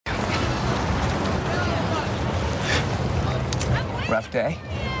day.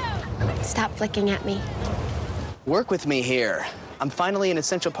 Stop flicking at me. Work with me here. I'm finally an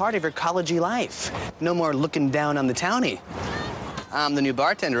essential part of your collegey life. No more looking down on the townie. I'm the new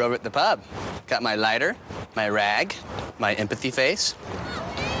bartender over at the pub. Got my lighter, my rag, my empathy face.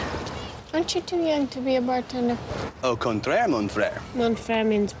 Aren't you too young to be a bartender? Au contraire, mon frère. Mon frère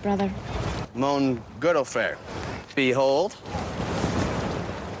means brother. Mon girdle frère. Behold.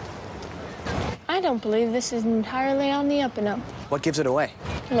 I don't believe this is entirely on the up and up. What gives it away?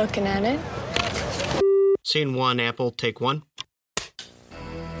 Looking at it. Scene 1, Apple, take 1.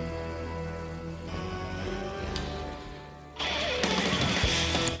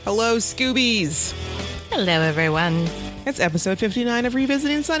 Hello, Scoobies. Hello, everyone. It's episode 59 of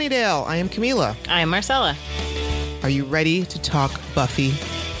Revisiting Sunnydale. I am Camila. I am Marcella. Are you ready to talk Buffy?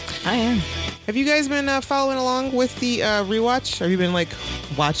 I am. Have you guys been following along with the rewatch? Have you been like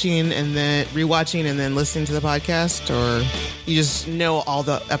watching and then rewatching and then listening to the podcast, or you just know all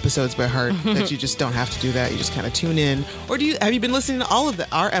the episodes by heart that you just don't have to do that? You just kind of tune in, or have you been listening to all of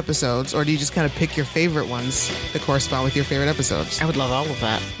our episodes, or do you just kind of pick your favorite ones that correspond with your favorite episodes? I would love all of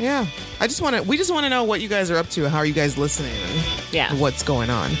that. Yeah, we just want to know what you guys are up to, how are you guys listening, and what's going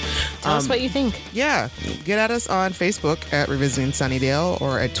on. Tell us what you think. Yeah, get at us on Facebook at Revisiting Sunnydale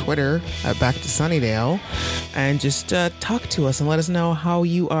or at Twitter at Back to Sunnydale, and just talk to us and let us know how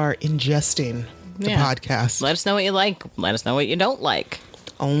you are ingesting the podcast. Let us know what you like. Let us know what you don't like.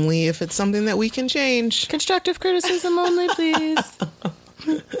 Only if it's something that we can change. Constructive criticism only, please.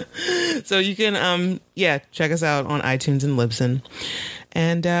 So you can, check us out on iTunes and Libsyn.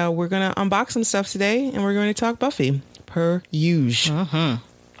 And we're going to unbox some stuff today, and we're going to talk Buffy, per usual. Uh-huh.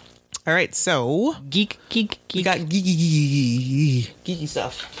 All right, so... Geek. We got geeky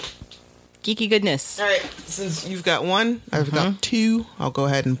stuff. Geeky goodness. All right, since you've got one, I've got two. I'll go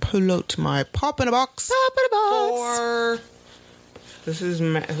ahead and pull out my Pop in a Box. Pop in a box. This is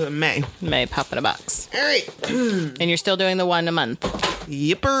May. May Pop in a Box. All right. And you're still doing the one a month.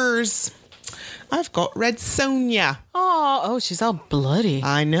 Yippers. I've got Red Sonja. Oh, she's all bloody.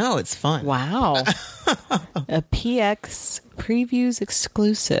 I know, it's fun. Wow. A PX Previews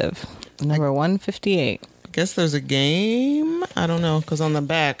exclusive. Number 158. I guess there's a game. I don't know, because on the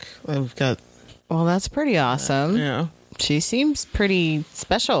back, I've got... Well, that's pretty awesome. Yeah. She seems pretty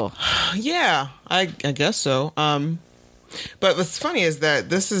special. Yeah, I guess so. But what's funny is that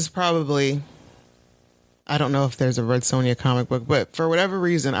this is probably... I don't know if there's a Red Sonja comic book, but for whatever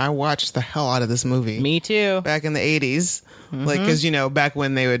reason, I watched the hell out of this movie. Me too. Back in the 80s. Like, because, back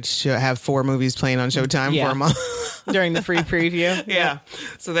when they would have 4 movies playing on Showtime for a month. During the free preview. Yeah.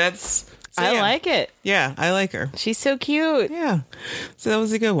 So that's... I like it. Yeah, I like her. She's so cute. Yeah. So that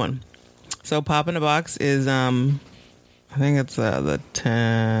was a good one. So Pop in a Box is, I think it's the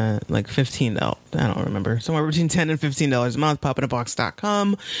 10, like $15. I don't remember. Somewhere between $10 and $15 a month.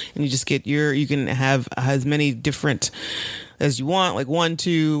 popinabox.com. And you just get you can have as many different as you want, like 1,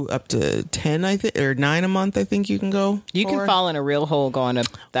 2, up to 10, I think, or 9 a month, I think you can go. You can fall in a real hole going to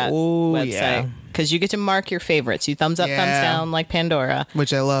that website. Because you get to mark your favorites. You thumbs up, thumbs down, like Pandora.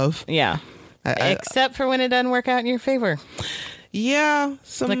 Which I love. Yeah. Except for when it doesn't work out in your favor. Yeah.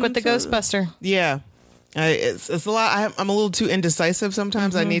 Like with the Ghostbuster. Yeah. It's a lot. I'm a little too indecisive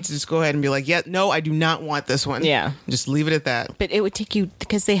sometimes. I need to just go ahead and be like, no, I do not want this one. Yeah. Just leave it at that. But it would take you,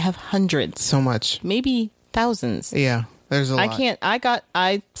 because they have hundreds. So much. Maybe thousands. Yeah. There's a lot.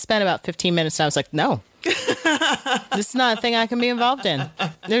 I spent about 15 minutes and I was like, no. This is not a thing I can be involved in.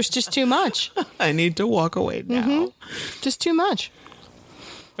 There's just too much. I need to walk away now. Just too much.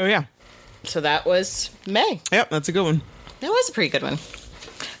 Oh, yeah. So that was May. Yep, that's a good one. That was a pretty good one.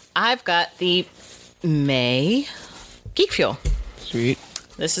 I've got the May Geek Fuel. Sweet.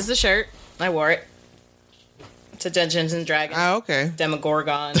 This is the shirt. I wore it. It's a Dungeons and Dragons. Oh, okay.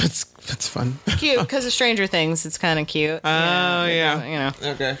 Demogorgon. That's fun. Cute, because of Stranger Things. It's kind of cute. Oh, yeah.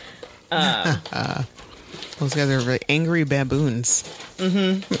 Okay. Those guys are really angry baboons.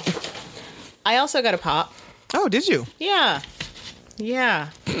 I also got a pop. Oh, did you? Yeah. Yeah,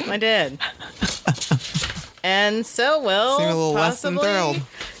 I did. And so will seem a little less than thrilled.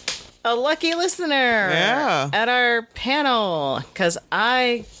 A lucky listener at our panel, because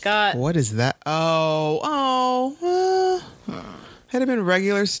I got... What is that? Had it been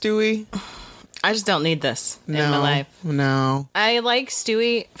regular Stewie? I just don't need this in my life. No. I like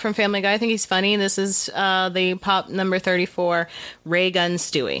Stewie from Family Guy. I think he's funny. This is the pop number 34, Ray Gun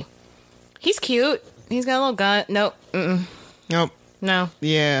Stewie. He's cute. He's got a little gun. Nope. Nope. No.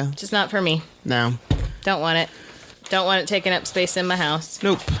 Yeah. Just not for me. No. Don't want it. Don't want it taking up space in my house.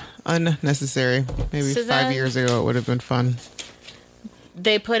 Nope. Unnecessary. Maybe 5 years ago it would have been fun.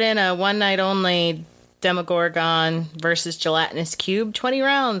 They put in a one night only Demogorgon versus Gelatinous Cube, 20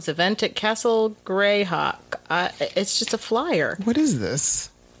 rounds, event at Castle Greyhawk. It's just a flyer. What is this?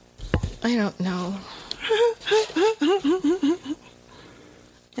 I don't know.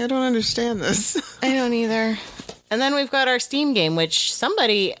 I don't understand this. I don't either. And then we've got our Steam game, which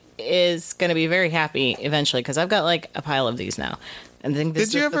somebody is going to be very happy eventually, because I've got like a pile of these now. And I think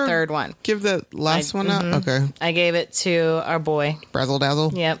this is the third one. Give the last one out? Okay. I gave it to our boy. Brazzle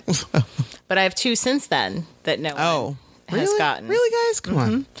Dazzle? Yep. But I have two since then that no one has gotten. Really, guys? Come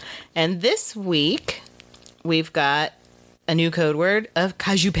on. And this week, we've got a new code word of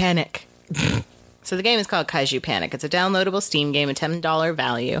Kaiju Panic. So the game is called Kaiju Panic. It's a downloadable Steam game, a $10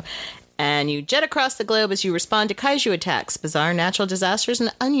 value. And you jet across the globe as you respond to kaiju attacks, bizarre natural disasters,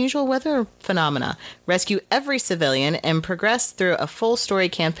 and unusual weather phenomena. Rescue every civilian and progress through a full story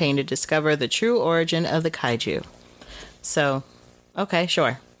campaign to discover the true origin of the kaiju. So, okay,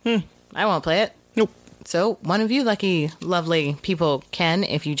 sure. I won't play it. Nope. So, one of you lucky, lovely people can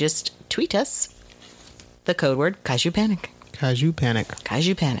if you just tweet us the code word Kaiju Panic. Kaiju Panic.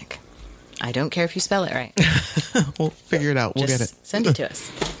 Kaiju Panic. I don't care if you spell it right. We'll figure it out. We'll Just get it. Send it to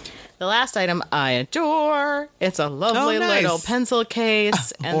us. The last item I adore. It's a lovely little pencil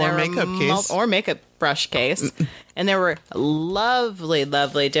case. And Or there makeup case. Or makeup brush case. And there were lovely,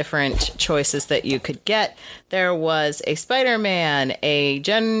 lovely different choices that you could get. There was a Spider-Man, a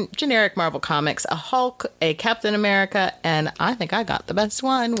generic Marvel Comics, a Hulk, a Captain America, and I think I got the best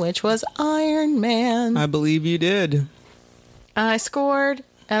one, which was Iron Man. I believe you did. I scored,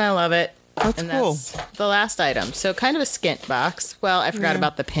 and I love it. That's cool. That's the last item. So kind of a skint box. Well, I forgot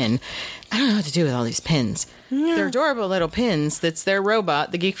about the pin. I don't know what to do with all these pins. Yeah. They're adorable little pins. That's their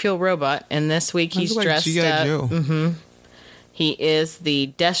robot, the Geek Fuel robot. And this week he's dressed G.I. up. Joe. Mm-hmm. He is the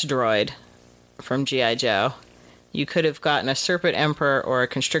Death Droid from G.I. Joe. You could have gotten a Serpent Emperor or a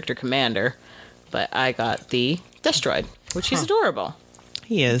Constrictor Commander, but I got the Death Droid, which he's adorable.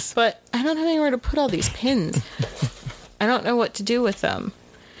 He is. But I don't have anywhere to put all these pins. I don't know what to do with them.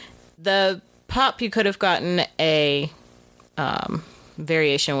 The pop, you could have gotten a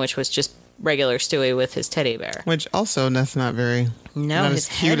variation, which was just regular Stewie with his teddy bear. Which also, that's not very... No, not his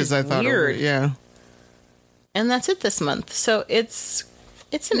as cute head as I is thought weird. it would. Yeah. And that's it this month. So it's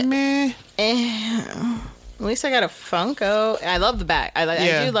an... Meh. At least I got a Funko. I love the back.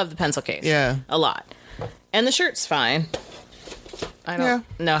 I do love the pencil case. Yeah. A lot. And the shirt's fine. I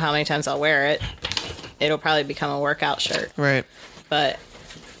don't know how many times I'll wear it. It'll probably become a workout shirt. Right. But...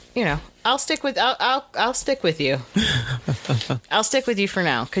 you know, I'll stick with you. I'll stick with you for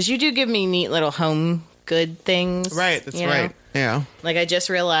now, because you do give me neat little home good things. Right, that's right. Yeah. Like I just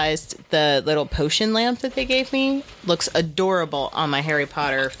realized the little potion lamp that they gave me looks adorable on my Harry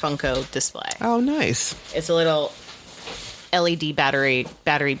Potter Funko display. Oh, nice. It's a little LED battery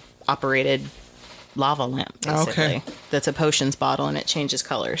operated lava lamp, basically. Okay. That's a potions bottle and it changes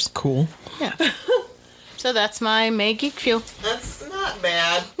colors. Cool. Yeah. So that's my May Geek Fuel. That's not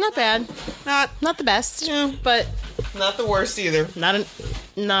bad. Not bad. Not the best. Yeah. But Not the worst either. not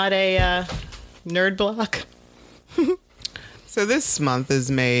a nerd block. So this month is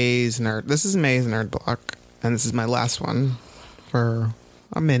May's Nerd. This is May's Nerd Block, and this is my last one for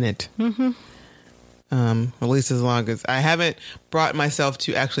a minute. Mm-hmm. At least as long as I haven't brought myself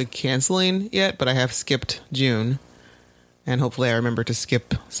to actually canceling yet, but I have skipped June. And hopefully I remember to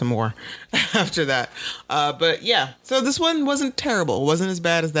skip some more after that. But yeah, so this one wasn't terrible. It wasn't as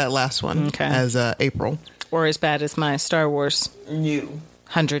bad as that last one as April. Or as bad as my Star Wars New.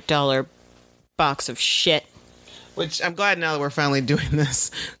 $100 box of shit. Which I'm glad now that we're finally doing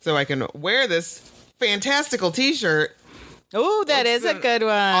this so I can wear this fantastical t-shirt. Oh, that is a good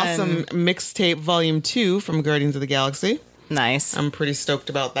one. Awesome mixtape volume 2 from Guardians of the Galaxy. Nice. I'm pretty stoked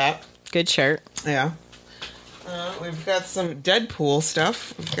about that. Good shirt. Yeah. We've got some Deadpool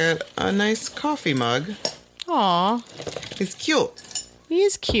stuff. We've got a nice coffee mug. Aw. It's cute. He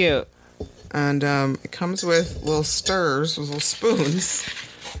is cute. And it comes with little stirs, with little spoons.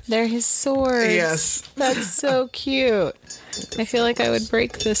 They're his swords. Yes. That's so cute. I feel like I would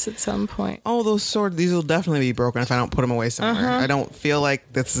break this at some point. Oh, those swords, these will definitely be broken if I don't put them away somewhere. I don't feel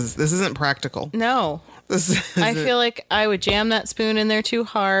like this isn't practical. No. I feel like I would jam that spoon in there too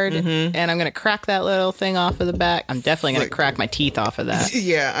hard, and I'm going to crack that little thing off of the back. I'm definitely going to crack my teeth off of that.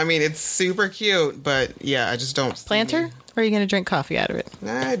 Yeah, I mean, it's super cute, but yeah, I just don't... Planter? Or are you going to drink coffee out of it?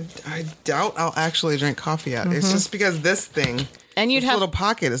 I doubt I'll actually drink coffee out. It's just because this thing... And you'd this have little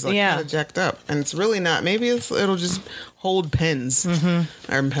pocket is like kind of jacked up, and it's really not. Maybe it'll just hold pens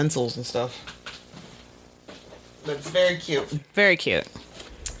or pencils and stuff. But it's very cute. Very cute.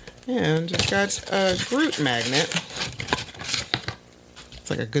 And it's got a Groot magnet. It's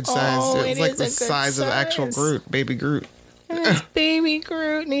like a good size. Oh, It's it like is the a good size of actual size. Groot, baby Groot. And it's baby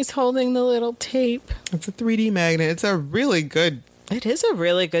Groot, and he's holding the little tape. It's a 3D magnet. It's a really good. It is a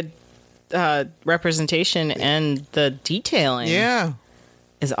really good representation, and the detailing Yeah.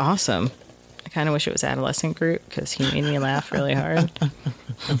 is awesome. I kind of wish it was adolescent Groot because he made me laugh really hard.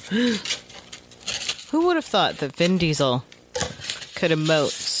 Who would have thought that Vin Diesel could emote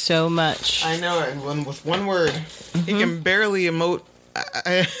so much? I know it. With one word, he can barely emote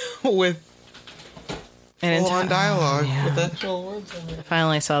with And full-on dialogue yeah. with actual words. I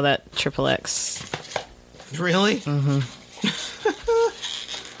finally saw that Triple X. Really?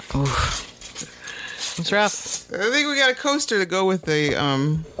 It's rough. I think we got a coaster to go with the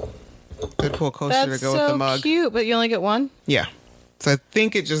Deadpool coaster That's to go with the so mug. cute, but you only get one? Yeah. So I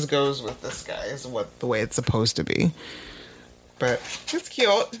think it just goes with this guy is what the way it's supposed to be. But it's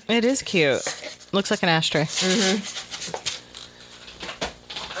cute. It is cute. Looks like an ashtray.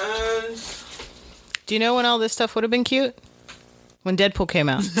 Do you know when all this stuff would have been cute? When Deadpool came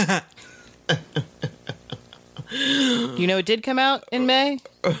out. You know it did come out in May?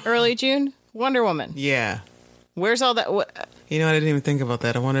 Early June? Wonder Woman. Yeah. Where's all that? What? You know, I didn't even think about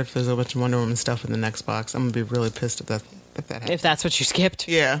that. I wonder if there's a bunch of Wonder Woman stuff in the next box. I'm gonna be really pissed if that happens. If that's what you skipped.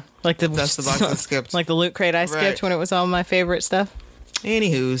 Yeah. Like That's the box I skipped. Like the loot crate I skipped Right. when it was all my favorite stuff.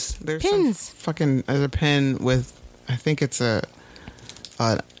 Anywho's, there's Pins. some fucking there's a pin with I think it's a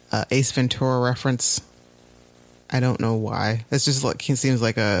Ace Ventura reference. I don't know why. It's just like it seems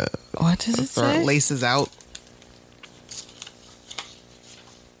like a What does it or say? it laces out.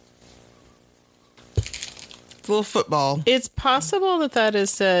 It's a little football. It's possible that that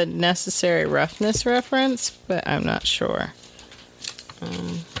is a necessary roughness reference, but I'm not sure.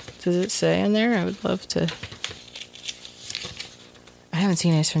 Does it say in there? I would love to. I haven't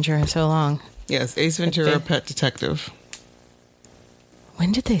seen Ace Ventura in so long. Yes, Ace Ventura, Pet Detective.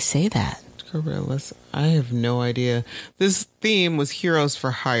 When did they say that? I have no idea. This theme was Heroes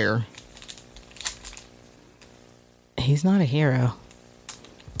for Hire. He's not a hero.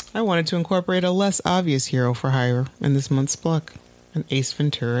 I wanted to incorporate a less obvious hero for hire in this month's block. An Ace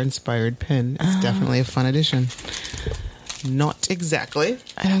Ventura inspired pin. It's definitely a fun addition. Not exactly.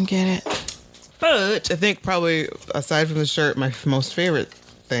 I don't get it. But I think probably, aside from the shirt, my most favorite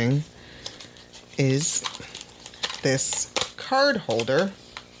thing is this card holder.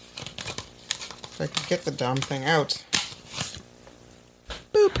 If I could get the dumb thing out.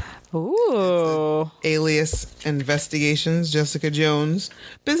 Boop. Ooh. Alias Investigations, Jessica Jones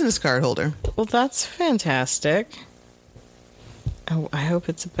business card holder. Well, that's fantastic. Oh, I hope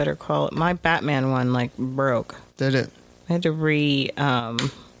it's a better quality. My Batman one, broke. Did it? I had to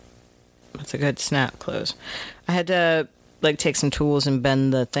that's a good snap close. I had to, take some tools and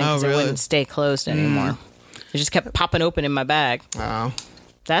bend the thing because Oh, really? it wouldn't stay closed anymore. It just kept popping open in my bag. Oh.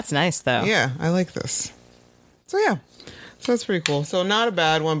 That's nice, though. Yeah, I like this. So, yeah. So, that's pretty cool. So, not a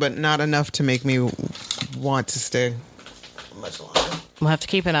bad one, but not enough to make me want to stay much longer. We'll have to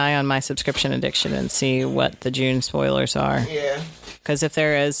keep an eye on my subscription addiction and see what the June spoilers are. Yeah. Because if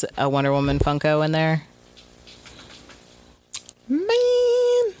there is a Wonder Woman Funko in there... Man.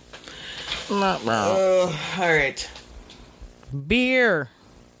 All right. Beer.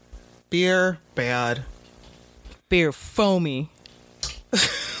 Beer, bad. Beer foamy.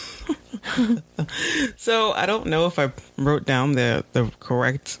 So, I don't know if I wrote down the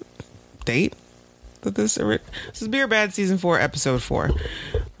correct date that this is Beer Bad Season 4, Episode 4.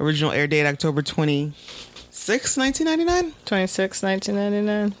 Original air date October 26, 1999. 26,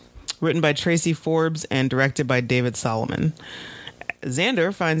 1999. Written by Tracy Forbes and directed by David Solomon.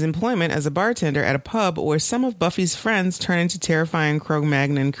 Xander finds employment as a bartender at a pub where some of Buffy's friends turn into terrifying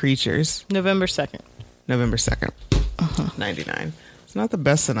Cro-magnon creatures. November 2nd. November 2nd, 99. It's not the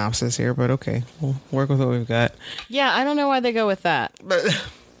best synopsis here, but okay. We'll work with what we've got. Yeah, I don't know why they go with that. But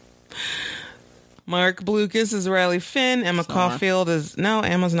Mark Blucas is Riley Finn. Emma Caulfield is... No,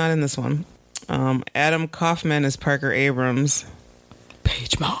 Emma's not in this one. Adam Kaufman is Parker Abrams.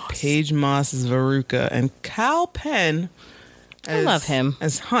 Paige Moss. Paige Moss is Veruca. And Kyle Penn... I love him.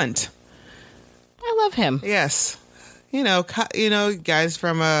 As Hunt. I love him. Yes. Guys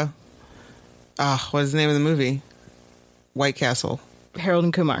from what is the name of the movie? White Castle. Harold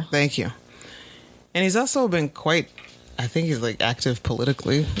and Kumar. Thank you. And he's also been quite, I think he's active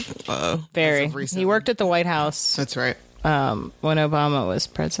politically. Very. as of recently. He worked at the White House That's right. when Obama was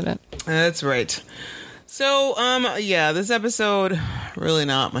president. That's right. So, this episode, really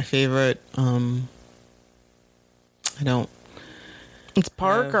not my favorite. I don't. It's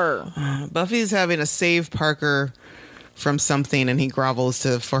Parker. Buffy's having to save Parker from something, and he grovels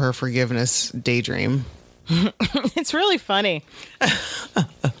for her forgiveness daydream. It's really funny.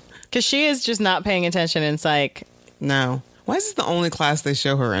 Because she is just not paying attention in psych. No. Why is this the only class they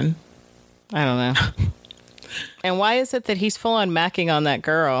show her in? I don't know. And why is it that he's full on macking on that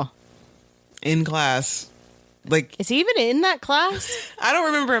girl? In class. Like, Is he even in that class? I don't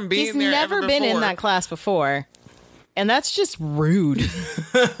remember him being He's there never ever been in before. that class before. And that's just rude.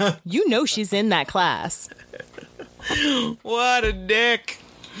 You know she's in that class. What a dick.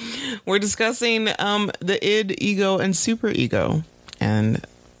 We're discussing the id, ego, and superego. And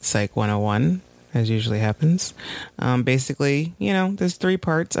Psych 101, as usually happens. Basically, there's 3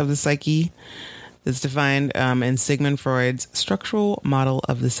 parts of the psyche that's defined in Sigmund Freud's structural model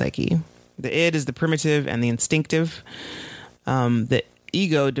of the psyche. The id is the primitive and the instinctive. The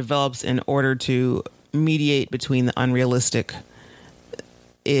ego develops in order to mediate between the unrealistic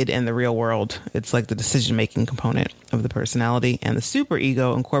id and the real world. It's like the decision-making component of the personality. And the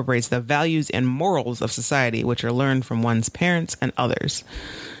superego incorporates the values and morals of society, which are learned from one's parents and others.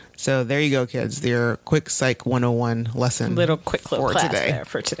 So there you go, kids. Your quick Psych 101 lesson. Little class today. there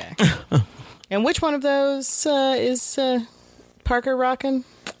for today. And which one of those is Parker rocking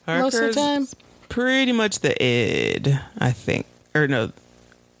most of the time? Pretty much the id, I think. Or no.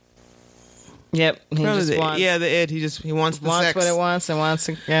 Yep. He just wants, the id. He wants the wants sex. what it wants and wants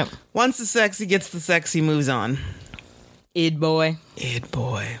to, yep. Wants the sex, he gets the sex, he moves on. Id boy. Id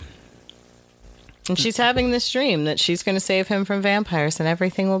boy. And she's having this dream that she's going to save him from vampires and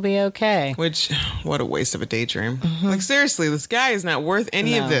everything will be okay. Which, what a waste of a daydream. Like, seriously, this guy is not worth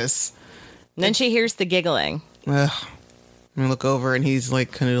any of this. And then she hears the giggling. Ugh. I look over and he's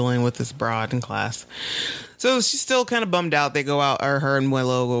like canoodling with this broad in class. So she's still kind of bummed out. They go out, or her and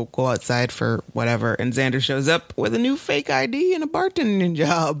Willow go outside for whatever. And Xander shows up with a new fake ID and a bartending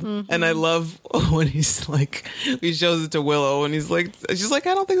job. And I love when he's like, he shows it to Willow and she's like, I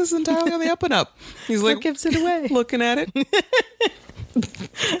don't think this is entirely on the up and up. He's like, What gives it away? Looking at it.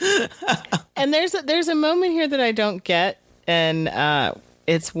 And there's a moment here that I don't get. And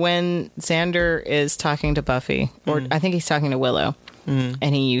it's when Xander is talking to Buffy, or I think he's talking to Willow,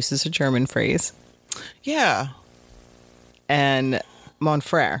 and he uses a German phrase. Yeah. And mon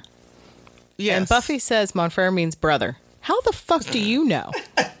frere. Yes. And Buffy says mon frere means brother. How the fuck do you know?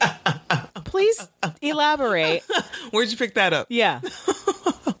 Please elaborate. Where'd you pick that up? Yeah.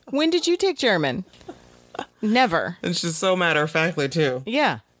 When did you take German? Never. It's just so matter-of-factly, too.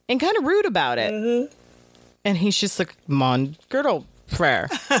 Yeah. And kind of rude about it. And he's just like, mon girdle frere.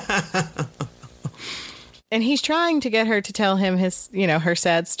 And he's trying to get her to tell him his, her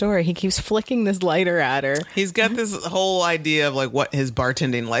sad story. He keeps flicking this lighter at her. He's got this whole idea of like what his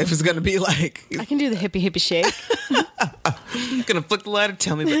bartending life is going to be like. I can do the hippie shake. He's going to flick the lighter,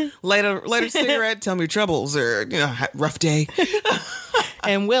 tell me, light a cigarette, tell me your troubles, or, rough day.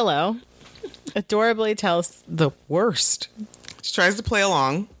 And Willow adorably tells the worst She tries to play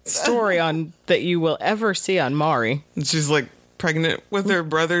along. story on that you will ever see on Maury. And she's like pregnant with her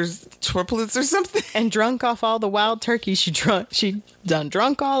brother's triplets or something. And drunk off all the wild turkey she done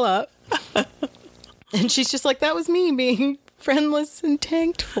drunk all up. And she's just like, that was me being friendless and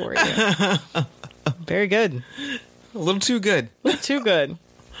tanked for you. Very good. A little too good. Too good.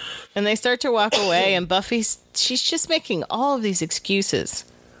 And they start to walk away, and she's just making all of these excuses.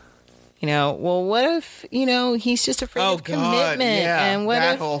 Well, what if, he's just afraid of commitment? Yeah, and what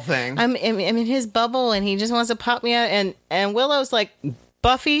that if whole thing. I'm in his bubble and he just wants to pop me out? And Willow's like,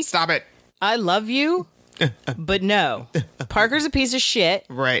 Buffy, Stop it. I love you, but no. Parker's a piece of shit,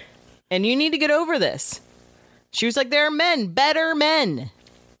 Right. and you need to get over this. She was like, there are men, better men,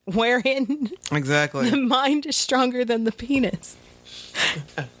 wherein Exactly. the mind is stronger than the penis.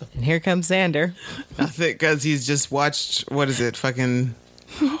 And here comes Xander. I think because he's just watched, what is it, fucking...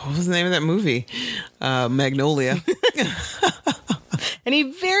 What was the name of that movie? Magnolia. And he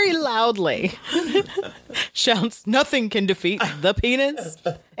very loudly shouts, nothing can defeat the penis.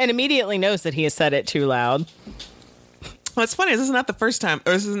 And immediately knows that he has said it too loud. Well, it's funny. This is not the first time,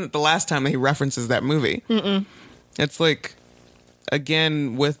 or this isn't the last time that he references that movie. Mm-mm. It's like,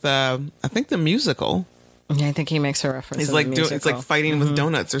 again, with, I think the musical. Yeah, I think he makes a reference. He's like it's like fighting with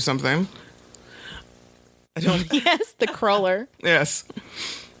donuts or something. I don't. Yes, the crawler. Yes.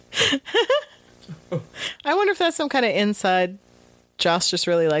 I wonder if that's some kind of inside. Joss just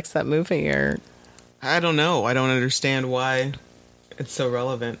really likes that movie, or I don't know. I don't understand why it's so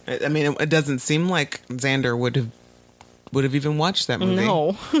relevant. I mean, it doesn't seem like Xander would have even watched that movie.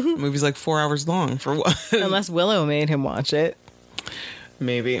 no, The movie's like 4 hours long. For what? unless Willow made him watch it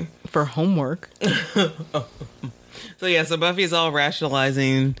Maybe. for homework. So yeah, so Buffy's all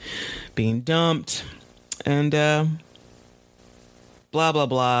rationalizing being dumped and blah blah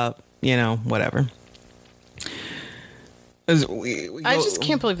blah, whatever. I just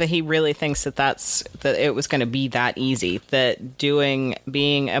can't believe that he really thinks that it was going to be that easy. That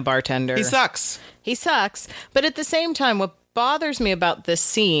being a bartender, He sucks. He sucks. But at the same time, what bothers me about this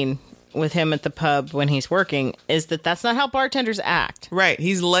scene with him at the pub when he's working is that that's not how bartenders act. Right.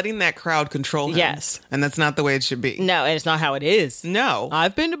 He's letting that crowd control him. Yes. And that's not the way it should be. No, and it's not how it is. No.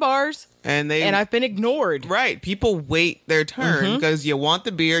 I've been to bars And I've been ignored. Right. People wait their turn because you want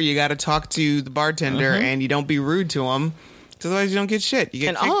the beer, you got to talk to the bartender, and you don't be rude to him. Otherwise, you don't get shit. You get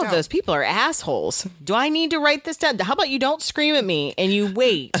And kicked all of out. those people are assholes. Do I need to write this down? How about you don't scream at me and you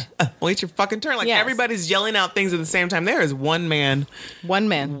wait? Wait your fucking turn. Like, Yes. everybody's yelling out things at the same time. There is one man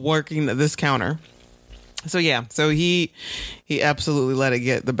working this counter. So, yeah. So, he absolutely let it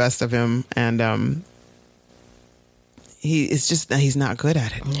get the best of him. And he's not good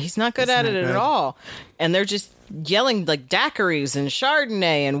at it. He's not good at it at all. And they're just yelling like daiquiris and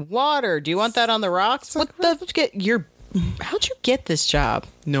Chardonnay and water. Do you want that on the rocks? How'd you get this job?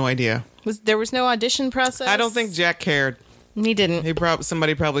 No idea. There was no audition process? I don't think Jack cared. He didn't.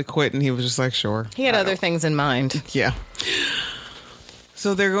 Somebody probably quit, and he was just like, sure. He had other things in mind. Yeah.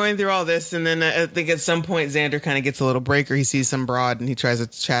 So they're going through all this, and then I think at some point Xander kind of gets a little breaker. He sees some broad, and he tries to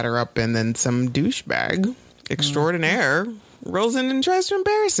chat her up, and then some douchebag extraordinaire rolls in and tries to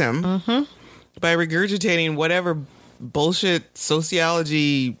embarrass him by regurgitating whatever bullshit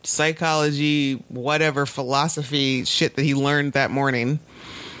sociology, psychology, whatever philosophy shit that he learned that morning,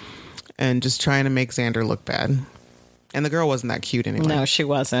 and just trying to make Xander look bad. And the girl wasn't that cute anyway. No, she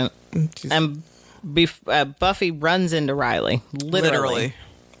wasn't. And Buffy runs into Riley, literally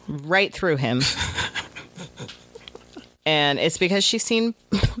right through him. And it's because she's seen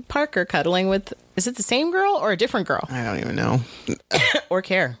Parker cuddling with, is it the same girl or a different girl? I don't even know. Or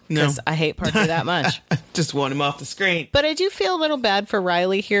care. No. Because I hate Parker that much. Just want him off the screen. But I do feel a little bad for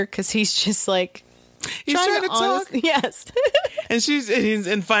Riley here because he's just like... He's trying to talk. Yes.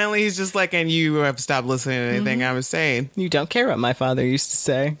 And finally he's just like, and you have stopped listening to anything I was saying. You don't care what my father used to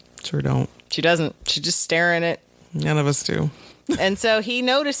say. Sure don't. She doesn't. She's just staring at... None of us do. And so he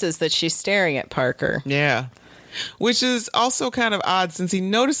notices that she's staring at Parker. Yeah. Which is also kind of odd since he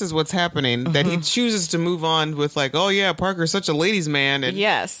notices what's happening, that he chooses to move on with like, oh yeah, Parker's such a ladies' man. And,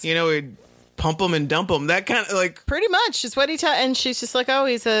 yes. he'd pump him and dump him. That kind of like... Pretty much is what he tells. And she's just like, oh,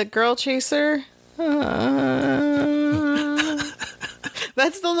 he's a girl chaser. That's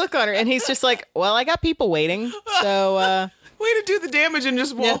the look on her. And he's just like, well, I got people waiting. So... Way to do the damage and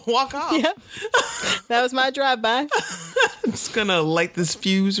just walk off. Yeah. That was my drive-by. I'm just going to light this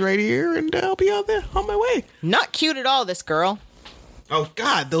fuse right here and I'll be on my way. Not cute at all, this girl. Oh,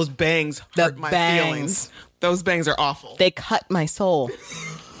 God, those bangs hurt my feelings. Those bangs are awful. They cut my soul.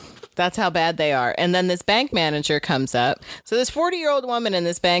 That's how bad they are. And then this bank manager comes up. So this 40-year-old woman and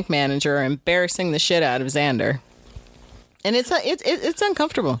this bank manager are embarrassing the shit out of Xander. And it's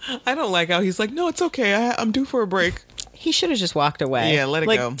uncomfortable. I don't like how he's like, no, it's okay. I'm due for a break. He should have just walked away. Yeah, let it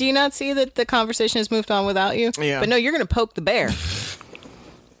go. Do you not see that the conversation has moved on without you? Yeah. But no, you're going to poke the bear.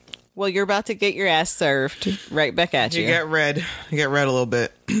 Well, you're about to get your ass served right back at you. You get red. You get red a little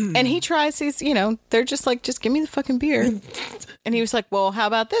bit. And he tries, they're just like, just give me the fucking beer. And he was like, well, how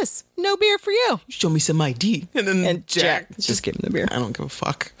about this? No beer for you. Show me some ID. And then Jack just give him the beer. I don't give a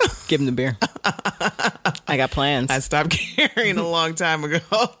fuck. Give him the beer. I got plans. I stopped caring a long time ago.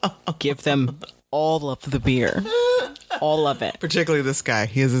 Give them all of the beer. All of it. Particularly this guy.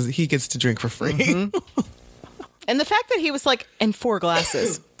 He gets to drink for free. Mm-hmm. And the fact that he was like, and 4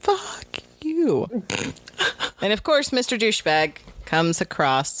 glasses. Fuck you. And of course, Mr. Douchebag comes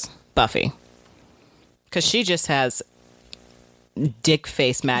across Buffy. Because she just has dick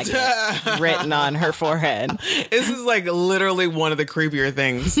face magnet written on her forehead. This is like literally one of the creepier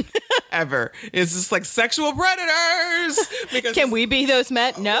things ever. It's just like sexual predators. Because Can we be those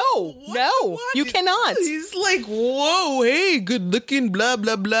men? No, What? you cannot. He's like, whoa, hey, good looking, blah,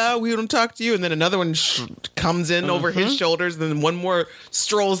 blah, blah. We don't talk to you. And then another one comes in over his shoulders. And then one more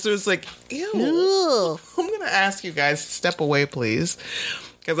strolls through. It's like, ew. Ugh. I'm going to ask you guys to step away, please.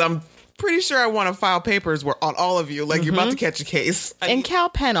 Because I'm pretty sure I want to file papers on all of you. Like, you're about to catch a case. And Cal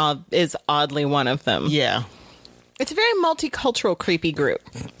Penn is oddly one of them. Yeah. It's a very multicultural, creepy group.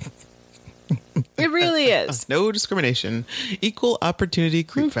 It really is. No discrimination. Equal opportunity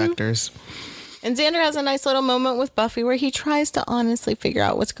creep factors. And Xander has a nice little moment with Buffy where he tries to honestly figure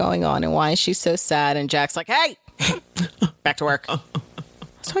out what's going on and why she's so sad. And Jack's like, hey, back to work. I was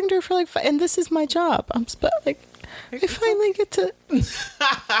talking to her for and this is my job. I finally get to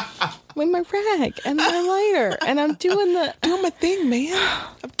with my rag and my lighter, and I'm doing my thing, man.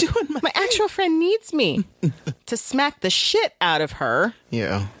 I'm doing my thing. actual friend needs me to smack the shit out of her.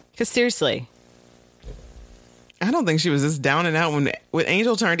 Yeah. Because seriously, I don't think she was this down and out when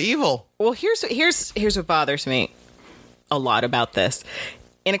Angel turned evil. Well, here's what bothers me a lot about this.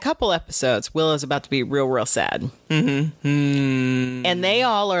 In a couple episodes, Willow's about to be real sad. Mm-hmm. And they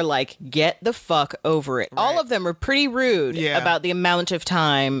all are like, get the fuck over it. Right. All of them are pretty rude about the amount of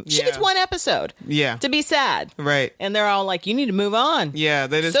time. She gets one episode to be sad. Right. And they're all like, you need to move on. Yeah,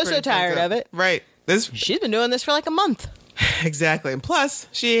 that is so tired of it. Right. She's been doing this for like a month. Exactly. And plus,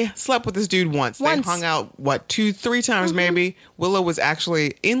 she slept with this dude once. They hung out, 2-3 times maybe. Willow was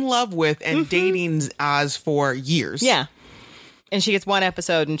actually in love with and dating Oz for years. Yeah. And she gets one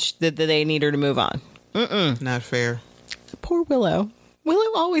episode and they need her to move on. Not fair. Poor Willow.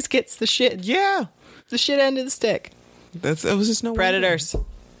 Willow always gets the shit. Yeah. The shit end of the stick. It was just no Predators. Wonder.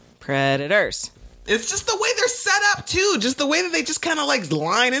 Predators. It's just the way they're set up, too. Just the way that they just kind of like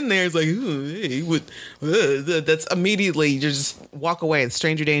line in there. It's like, that's immediately, you just walk away. It's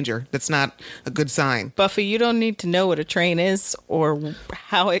stranger danger. That's not a good sign. Buffy, you don't need to know what a train is or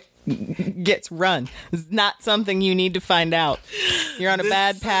how it gets run. It's not something you need to find out. You're on a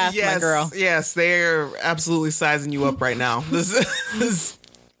bad path, my girl. Yes, they're absolutely sizing you up right now. This is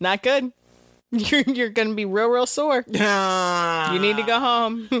not good. You're going to be real sore. You need to go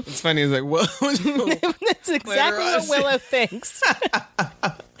home. It's funny. It's like, well, that's exactly what Willow thinks.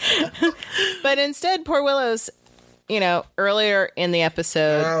 But instead, poor Willow's, earlier in the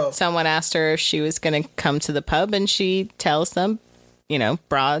episode, someone asked her if she was going to come to the pub, and she tells them,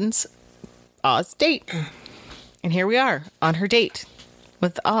 Bronze, Oz date. And here we are on her date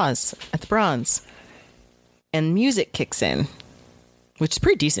with Oz at the Bronze. And music kicks in. Which is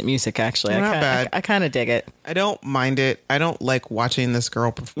pretty decent music, actually. Not bad. I kind of dig it. I don't mind it. I don't like watching this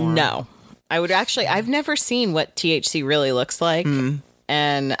girl perform. No. I've never seen what THC really looks like.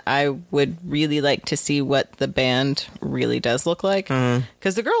 And I would really like to see what the band really does look like.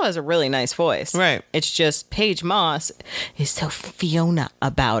 Because the girl has a really nice voice. Right. It's just Paige Moss is so Fiona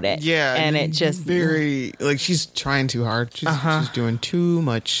about it. Yeah. And it just... very... Like, she's trying too hard. She's doing too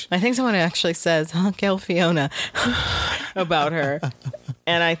much. I think someone actually says, Gail Fiona about her.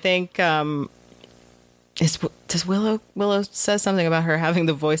 And I think... does Willow says something about her having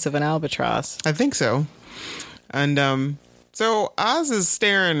the voice of an albatross? I think so. And, so Oz is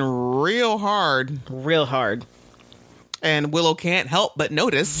staring real hard. And Willow can't help but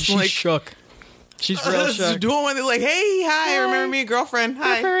notice. She's shook. She's real shook. Doing one, they're like, hey, hi, remember me, girlfriend.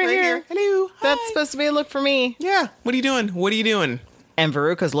 Hi, right here. Hello. Hi. That's supposed to be a look for me. Yeah. What are you doing? And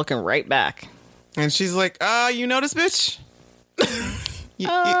Veruca's looking right back. And she's like, you notice, bitch?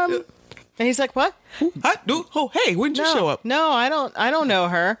 And he's like, what? Hey, when did you show up? No, I don't know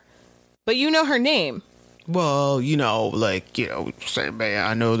her. But you know her name. Well, say, man,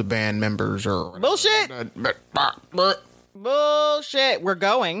 I know the band members are... Bullshit! Bullshit. We're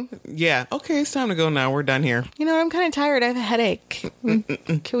going. Yeah. Okay, it's time to go now. We're done here. I'm kind of tired. I have a headache.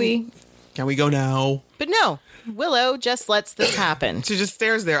 Can we go now? But no. Willow just lets this happen. She just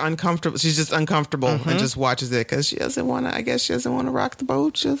stares there, uncomfortable. She's just uncomfortable and just watches it because she doesn't want to, I guess she doesn't want to rock the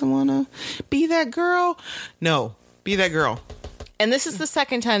boat. She doesn't want to be that girl. No, be that girl. And this is the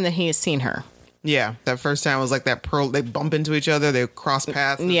second time that he has seen her. Yeah, that first time was like that they bump into each other, they cross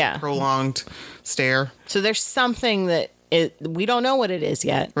paths, prolonged stare. So there's something that we don't know what it is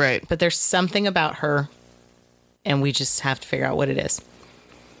yet. Right. But there's something about her, and we just have to figure out what it is.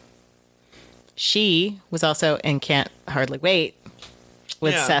 She was also in Can't Hardly Wait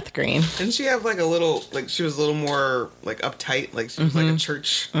with Seth Green. Didn't she have like a little, like she was a little more like uptight, like she was like a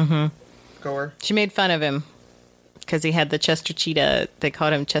church goer? She made fun of him. Because he had the Chester Cheetah. They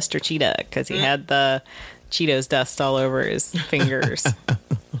called him Chester Cheetah because he had the Cheetos dust all over his fingers.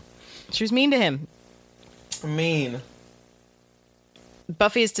 She was mean to him. Mean.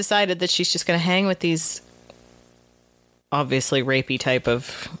 Buffy has decided that she's just going to hang with these obviously rapey type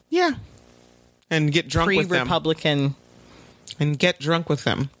of... Yeah. And get drunk with them. Pre-Republican... And get drunk with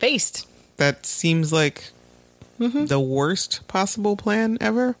them. Faced. That seems like the worst possible plan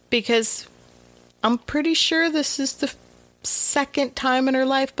ever. Because... I'm pretty sure this is the second time in her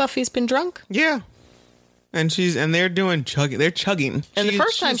life Buffy's been drunk. Yeah. And they're doing chugging. They're chugging. And the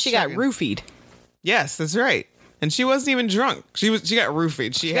first time she got roofied. Yes, that's right. And she wasn't even drunk. She got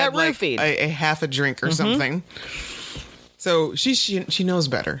roofied. She had like roofied. a half a drink or something. So she knows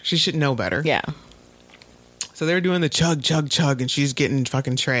better. She should know better. Yeah. So they're doing the chug, chug, chug, and she's getting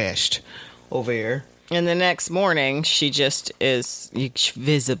fucking trashed over here. And the next morning, she just is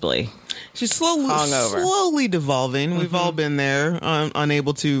visibly she's slowly devolving. We've all been there,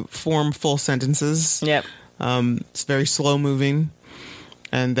 unable to form full sentences. Yep. It's very slow moving.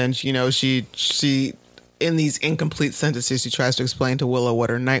 And then, she in these incomplete sentences, she tries to explain to Willow what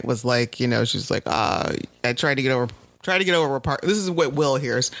her night was like. You know, she's like, I tried to get over Parker. This is what Will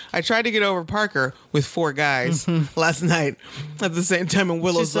hears. I tried to get over Parker with 4 guys last night at the same time. And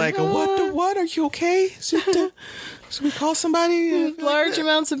Willow's She's like, like, what? Are you okay? Should we call somebody? Large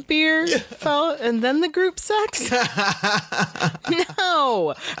amounts of beer, fell, and then the group sex.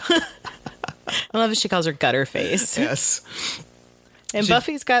 No. I love it. She calls her gutter face. Yes. And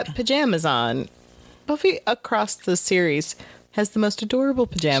Buffy's got pajamas on. Buffy across the series has the most adorable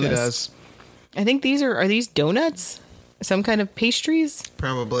pajamas. She does. I think these are these donuts? Some kind of pastries?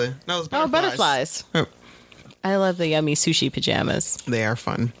 Probably. No, it's Oh, butterflies. Oh, I love the yummy sushi pajamas. they are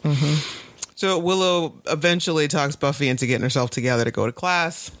fun. So Willow eventually talks Buffy into getting herself together to go to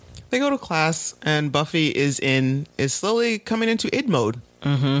class. They go to class, and Buffy is slowly coming into id mode.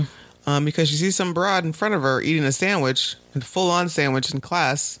 Because she sees some broad in front of her eating a sandwich, a full-on sandwich in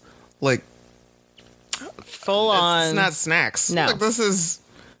class. Like, Full on. it's not snacks. No. Like, this is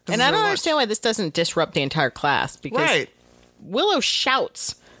And I don't understand why this doesn't disrupt the entire class. Because Right. Willow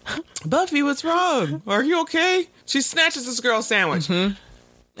shouts. Buffy, what's wrong? Are you okay? She snatches this girl's sandwich. And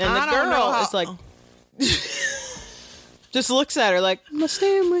the I don't know girl how- is like... just looks at her like, my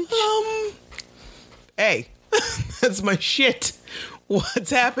sandwich. Hey, that's my shit. What's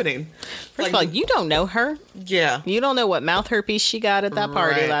happening? First of all, you don't know her. Yeah. You don't know what mouth herpes she got at that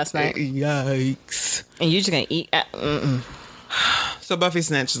party Right. last night. Yikes. And you're just going to eat... So Buffy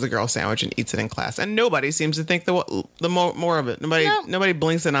snatches the girl's sandwich and eats it in class, and nobody seems to think the more of it. Nobody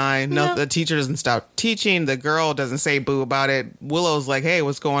blinks an eye. No, the teacher doesn't stop teaching. The girl doesn't say boo about it. Willow's like, "Hey,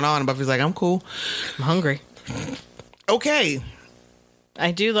 what's going on?" And Buffy's like, "I'm cool." I'm hungry. Okay.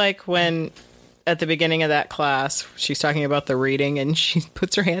 I do like when at the beginning of that class she's talking about the reading and she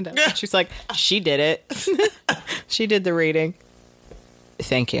puts her hand up. Yeah. She's like, she did it. She did the reading.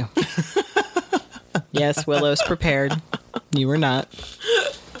 Thank you. Yes, Willow's prepared. You were not.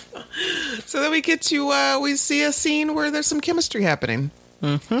 So then we get to we see a scene where there's some chemistry happening,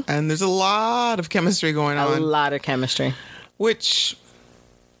 and there's a lot of chemistry going A on, lot of chemistry. which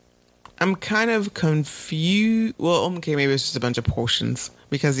I'm kind of confused. Well, okay, maybe it's just a bunch of potions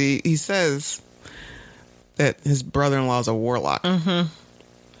because he says that his brother-in-law is a warlock.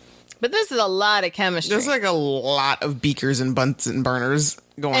 But this is a lot of chemistry. There's like a lot of beakers and Bunsen burners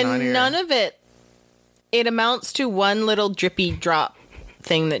going on and here. none of it amounts to one little drippy drop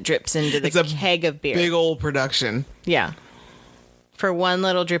thing that drips into the It's a keg of beer. Big old production. Yeah. For one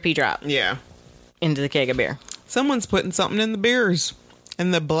little drippy drop Yeah. into the keg of beer. Someone's putting something in the beers.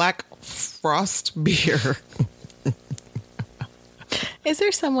 In the Black Frost beer. Is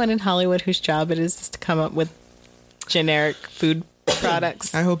there someone in Hollywood whose job it is just to come up with generic food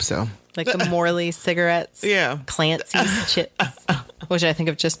products? I hope so. Like the Morley cigarettes? Yeah. Clancy's chips, which I think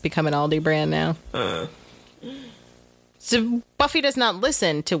have just become an Aldi brand now. So Buffy does not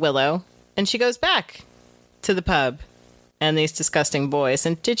listen to Willow, and she goes back to the pub and these disgusting boys.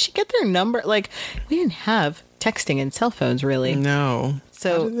 And did she get their number? Like, we didn't have texting and cell phones, really. No.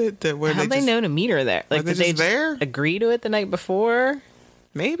 So how they know to meet her there? Like, they did they just there? agree to it the night before?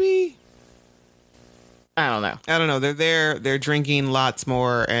 Maybe. I don't know. I don't know. They're there. They're drinking lots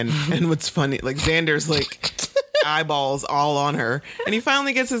more. And what's funny, like Xander's like eyeballs all on her. And he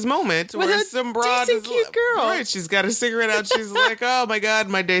finally gets his moment With where a some broad decent, cute girl. Right. She's got a cigarette out. She's like, oh my God,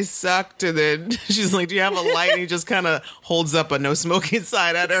 my day sucked. And then she's like, do you have a light? And he just kind of holds up a no smoking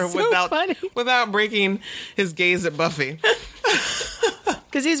sign at her So funny. without breaking his gaze at Buffy.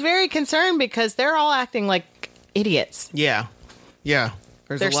 Because he's very concerned because they're all acting like idiots. Yeah. Yeah.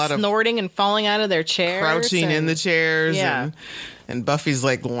 There's They're a lot of snorting and falling out of their chairs. crouching in and- the chairs. Yeah. And Buffy's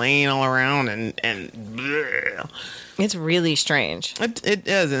like laying all around and bleh. It's really strange. It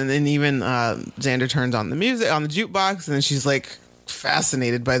is. And then even Xander turns on the music on the jukebox and she's like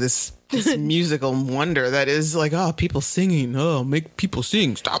fascinated by this musical wonder that is like, oh, people singing. Oh, make people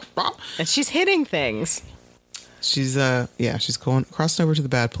sing. Stop. And she's hitting things. She's she's going crossing over to the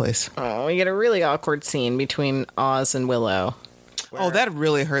bad place. Oh, we get a really awkward scene between Oz and Willow. Oh, that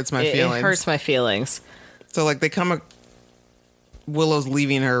really hurts my It feelings. hurts my feelings. So like they come Willow's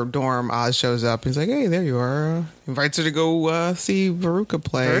leaving her dorm. Oz shows up. He's like, hey, there you are. Invites her to go see Veruca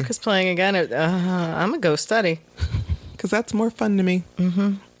play. Veruca's playing again. I'm going to go study. Because that's more fun to me.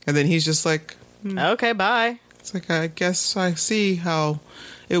 Mm-hmm. And then he's just like, Okay, bye. it's like, I guess I see how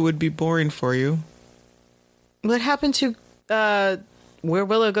it would be boring for you. What happened to Where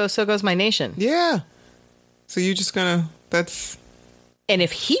Willow Goes, So Goes My Nation? Yeah. So you're just gonna, that's... And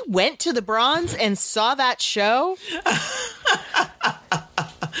if he went to the Bronze and saw that show,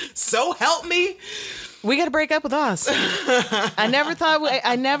 So help me. we got to break up with Oz. I never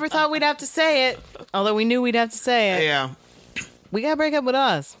thought we'd have to say it. Although we knew we'd have to say it. Yeah. We gotta break up with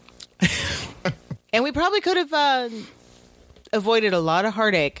Oz. And we probably could have avoided a lot of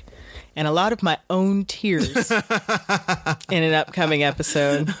heartache and a lot of my own tears in an upcoming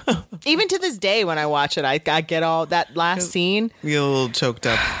episode. Even to this day, when I watch it, I get all that last scene. You get a little choked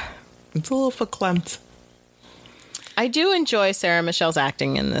up. It's a little verklempt. I do enjoy Sarah Michelle's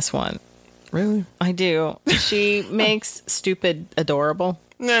acting in this one. Really? I do. She makes stupid adorable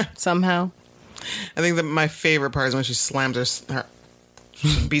Nah. somehow. I think that my favorite part is when she slams her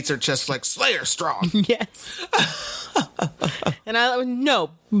she beats her chest like Slayer strong. Yes. And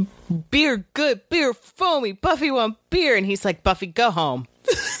no, beer good, beer foamy. Buffy want beer. And he's like, Buffy, go home.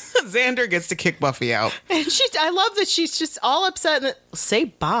 Xander gets to kick Buffy out. And I love that she's just all upset and say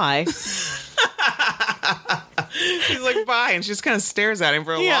bye. He's like, bye. And she just kind of stares at him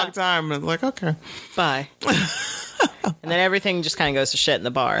for a long time. And like, okay. Bye. And then everything just kind of goes to shit in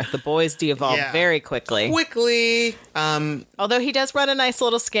the bar. The boys de-evolve very quickly. Although he does run a nice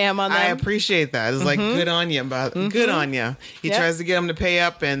little scam on them. I appreciate that. It's like, good on you. Good on you. He tries to get them to pay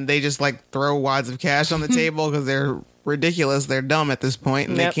up, and they just like throw wads of cash on the table because they're ridiculous. They're dumb at this point,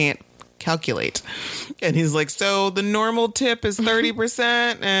 and they can't calculate. And he's like, so the normal tip is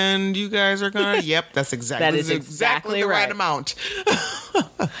 30%, and you guys are gonna yep, that's exactly the right amount.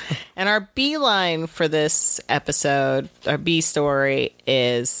 And our B line for this episode, our B story,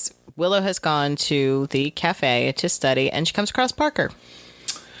 is Willow has gone to the cafe to study, and she comes across Parker.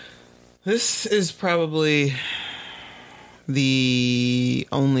 This is probably the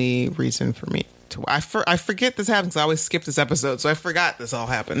only reason for me to I forget this happens. I always skip this episode, so I forgot this all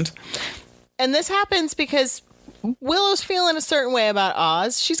happened. And this happens because Willow's feeling a certain way about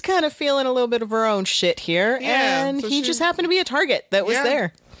Oz. She's kind of feeling a little bit of her own shit here, and so he just happened to be a target that was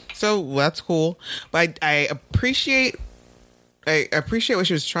there. So that's cool. But I appreciate what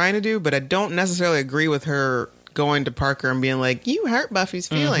she was trying to do, but I don't necessarily agree with her going to Parker and being like, you hurt Buffy's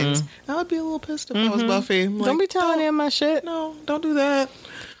feelings. I would be a little pissed if I was Buffy. I'm Don't like, be telling him my shit. No, don't do that.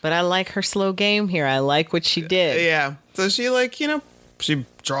 But I like her slow game here. I like what she did. Yeah. So she she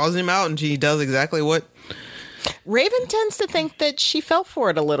draws him out and she does exactly what Raven tends to think that she fell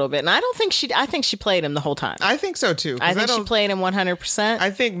for it a little bit, and I think she played him the whole time. I think so too. I think she played him 100%. I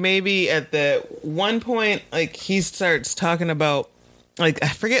think maybe at the one point, like, he starts talking about, like, I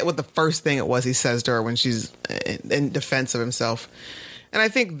forget what the first thing it was he says to her when she's in defense of himself. And I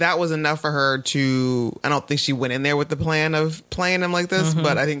think that was enough for her to, I don't think she went in there with the plan of playing him like this,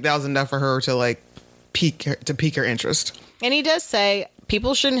 but I think that was enough for her to, like, pique her interest. And he does say,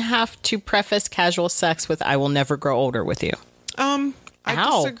 people shouldn't have to preface casual sex with, I will never grow older with you. I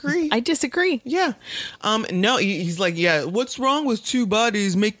disagree. Yeah. No, he's like, yeah, what's wrong with two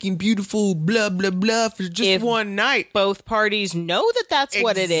bodies making beautiful blah, blah, blah for just one night? Both parties know that that's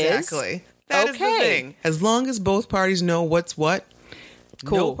what it is. Exactly. That is the thing. As long as both parties know what's what,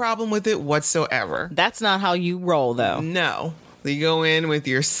 cool. No problem with it whatsoever. That's not how you roll, though. No. You go in with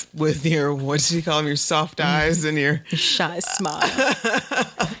your what does he call them? Your soft eyes and your shy smile,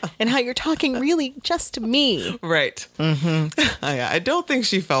 and how you're talking really just to me, right? Mm-hmm. I don't think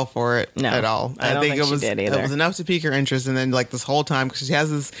she fell for it at all. I don't think it was. It was enough to pique her interest, and then like this whole time because she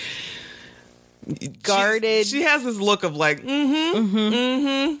has this guarded. She has this look of like,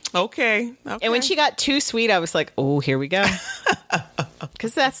 okay. And when she got too sweet, I was like, oh, here we go,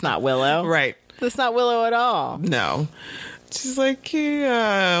 because that's not Willow, right? That's not Willow at all. No. She's like,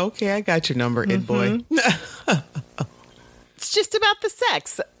 yeah, okay, I got your number, Id boy. It's just about the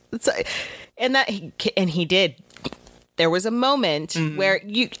sex. And he did. There was a moment where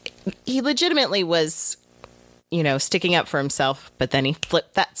he legitimately was, sticking up for himself, but then he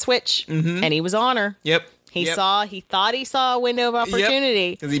flipped that switch and he was on her. Yep. He thought he saw a window of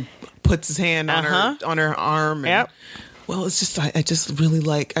opportunity. Because he puts his hand on her arm. And, well, it's just, I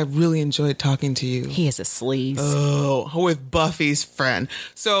really enjoyed talking to you. He is a sleaze. Oh, with Buffy's friend.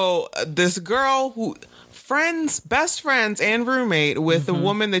 So this girl best friends and roommate with the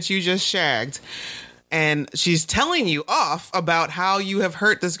woman that you just shagged. And she's telling you off about how you have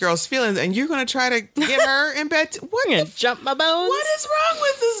hurt this girl's feelings and you're going to try to get her in bed. What? Jump my bones? What is wrong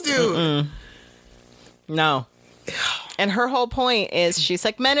with this dude? No. And her whole point is, she's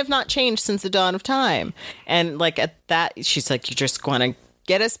like, men have not changed since the dawn of time. And like at that, she's like, you just want to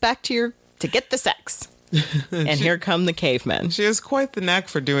get us back to get the sex. And here come the cavemen. She has quite the knack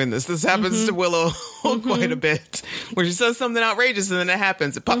for doing this. This happens to Willow quite a bit, where she says something outrageous and then it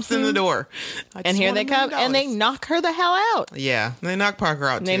happens. It pops in the door. And here they come and they knock her the hell out. Yeah, they knock Parker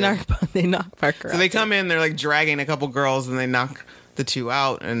out too. They knock Parker out. So they come in, they're like dragging a couple girls and they knock the two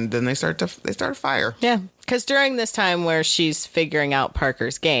out, and then they start a fire. Yeah, because during this time where she's figuring out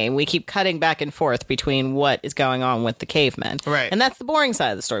Parker's game, we keep cutting back and forth between what is going on with the cavemen. Right. And that's the boring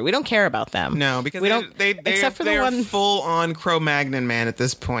side of the story. We don't care about them. No, because we don't, except for they're full on Cro-magnon man at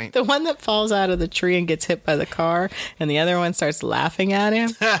this point. The one that falls out of the tree and gets hit by the car, and the other one starts laughing at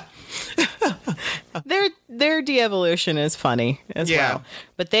him. Their de-evolution is funny as well.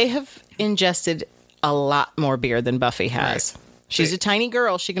 But they have ingested a lot more beer than Buffy has. Right. She's a tiny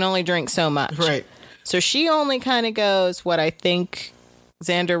girl. She can only drink so much. Right. So she only kind of goes what I think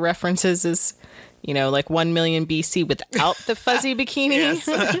Xander references as, like 1 million BC without the fuzzy bikini.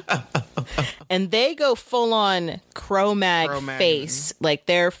 And they go full on Cro-mag face. Like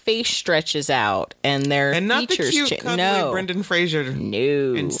their face stretches out and their not features the cute, cuddly Brendan Fraser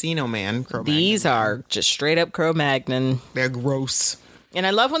Encino Man Cro-magnon. These are just straight up Cro-magnon. They're gross. And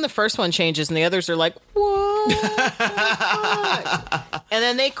I love when the first one changes and the others are like, what? And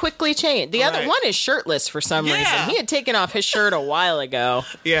then they quickly change. The other one is shirtless for some reason. He had taken off his shirt a while ago.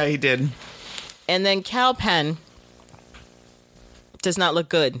 Yeah, he did. And then Calpen does not look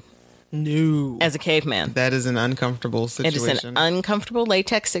good. No. As a caveman. That is an uncomfortable situation. It is an uncomfortable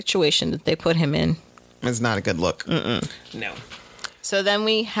latex situation that they put him in. It's not a good look. No. So then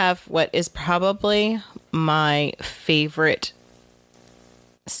we have what is probably my favorite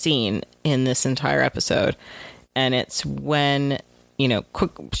scene in this entire episode, and it's when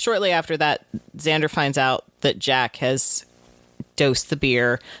shortly after that Xander finds out that Jack has dosed the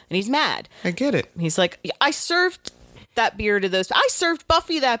beer and he's mad. I get it. He's like, I served that beer to those, I served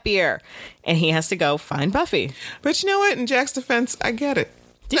Buffy that beer, and he has to go find Buffy. But you know what, in Jack's defense, I get it.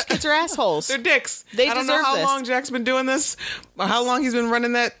 These kids are assholes. They're dicks. They I don't know how long Jack's been doing this or how long he's been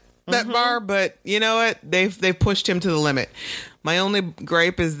running that bar, but you know what, they've pushed him to the limit. My only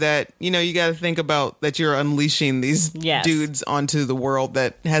gripe is that, you got to think about that you're unleashing these dudes onto the world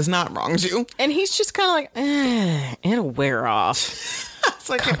that has not wronged you. And he's just kind of like, it'll wear off. It's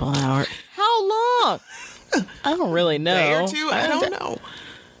like a couple hours. How long? I don't really know. A day or two? I don't know.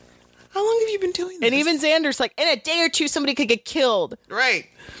 How long have you been doing this? And even Xander's like, in a day or two, somebody could get killed. Right.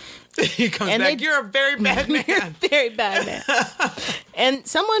 He comes back, you're a very bad man. You're a very bad man. And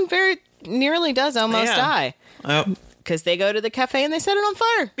someone very nearly does almost die. Because they go to the cafe and they set it on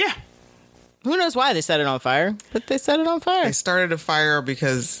fire. Yeah. Who knows why they set it on fire, but they set it on fire. They started a fire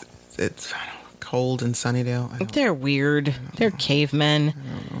because it's cold in Sunnydale. They're weird. They're cavemen. I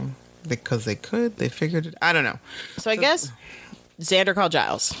don't know. Because they could. They figured it. I don't know. So I guess Xander called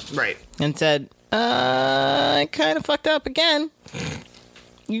Giles. Right. And said, I kind of fucked up again.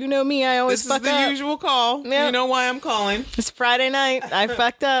 You know me, I always fuck up. This is the usual call. Yep. You know why I'm calling. It's Friday night. I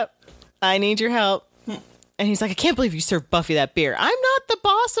fucked up. I need your help. And he's like, I can't believe you served Buffy that beer. I'm not the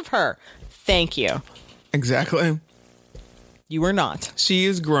boss of her. Thank you. Exactly. You are not. She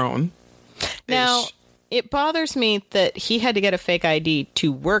is grown. Now, it bothers me that he had to get a fake ID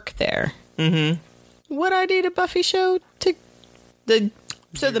to work there. Mm-hmm. What ID did Buffy show to the...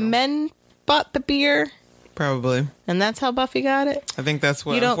 So the men bought the beer? Probably. And that's how Buffy got it? I think that's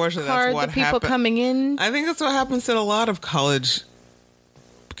what, you don't unfortunately, card that's what the people happened. Coming in? I think that's what happens at a lot of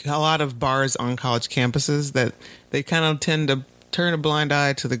bars on college campuses, that they kind of tend to turn a blind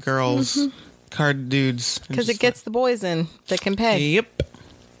eye to the girls, card dudes. Because it gets the boys in that can pay. Yep.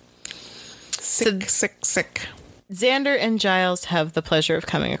 Sick. Xander and Giles have the pleasure of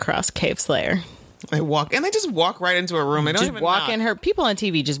coming across Cave Slayer. They just walk right into a room. They don't just even walk knock. in. Her people on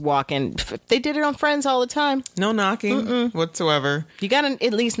TV just walk in. They did it on Friends all the time. No knocking whatsoever. You gotta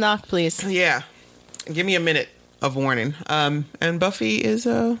at least knock, please. Yeah. Give me a minute of warning. And Buffy is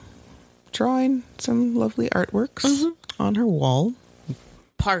drawing some lovely artworks on her wall.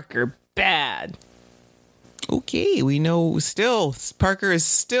 Parker, bad. Okay, we know still Parker is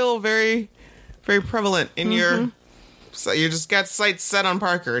still very, very prevalent in your... So you just got sights set on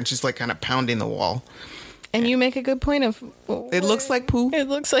Parker, and she's like kind of pounding the wall. And you make a good point of... It looks like poo. It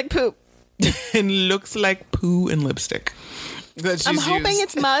looks like poop. It looks like poo and lipstick. I'm hoping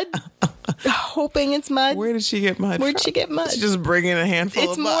it's mud. Hoping it's mud. Where did she get mud Where'd she get mud? She's just bringing a handful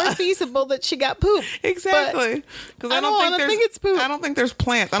it's of mud. It's more feasible that she got poop. Exactly. Because I don't think it's poop. I don't think there's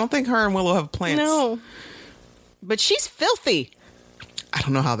plants. I don't think her and Willow have plants. No. But she's filthy. I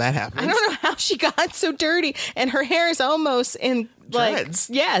don't know how that happened. I don't know how she got so dirty. And her hair is almost in dreads.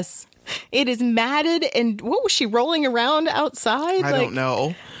 Yes. It is matted. And what was she rolling around outside? I don't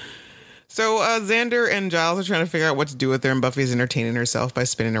know. So Xander and Giles are trying to figure out what to do with her, and Buffy's entertaining herself by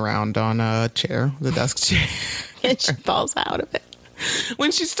spinning around on a chair, the desk chair. And she falls out of it.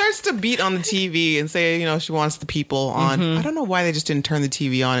 When she starts to beat on the TV and say, she wants the people on, I don't know why they just didn't turn the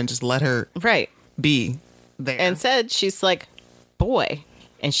TV on and just let her right be there. And said, she's like, boy.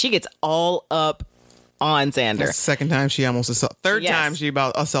 And she gets all up on Xander. That's the second time she almost assaulted. Third Yes. time she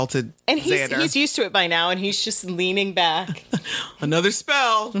about assaulted And Xander. he's used to it by now, and he's just leaning back. Another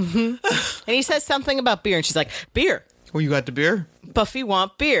spell. And he says something about beer, and she's like, beer. Oh, you got the beer? Buffy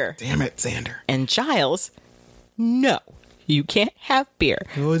want beer. Damn it, Xander. And Giles, no, you can't have beer.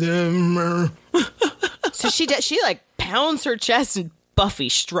 Oh, damn. So she like pounds her chest, and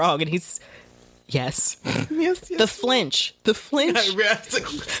Buffy's strong, and he's, yes. Yes. The flinch.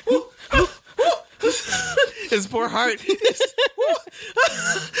 His poor heart.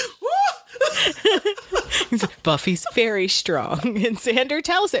 Buffy's very strong. And Xander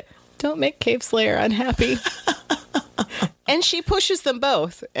tells it, don't make Cave Slayer unhappy. And she pushes them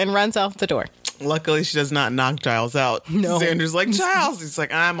both and runs out the door. Luckily, she does not knock Giles out. No. Xander's like, Giles. He's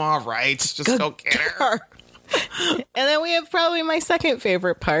like, I'm all right. Just go get her. And then we have probably my second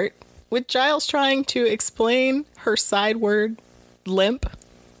favorite part, with Giles trying to explain her sideward limp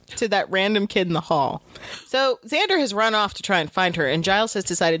to that random kid in the hall. So Xander has run off to try and find her, and Giles has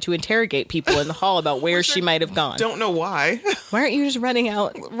decided to interrogate people in the hall about where she might have gone. Don't know why. Why aren't you just running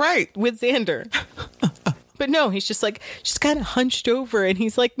out Right. with Xander? But no, he's just like, she's kind of hunched over, and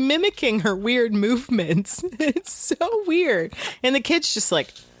he's like mimicking her weird movements. It's so weird. And the kid's just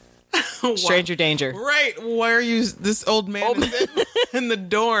like, stranger danger. Right. Why are you, this old man is in the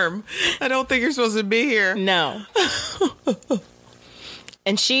dorm? I don't think you're supposed to be here. No.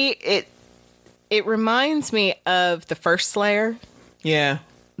 And it reminds me of the first Slayer, Yeah.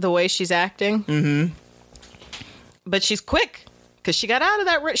 the way she's acting. Mm-hmm. But she's quick, because she got out of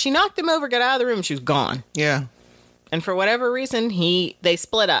that room. She knocked him over, got out of the room, and she was gone. Yeah. And for whatever reason, they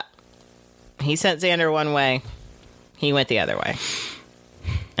split up. He sent Xander one way. He went the other way.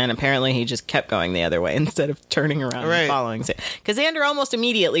 And apparently he just kept going the other way instead of turning around and following Xander. Because Xander almost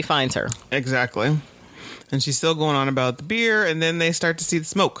immediately finds her. Exactly. And she's still going on about the beer, and then they start to see the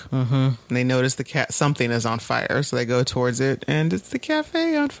smoke. Mm-hmm. And they notice something is on fire, so they go towards it, and it's the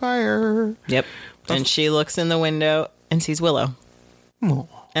cafe on fire. Yep. And she looks in the window and sees Willow. Aww.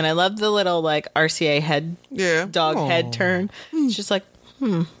 And I love the little, like, RCA head, dog head turn. It's just like,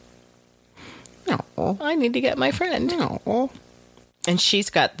 I need to get my friend. Aww. And she's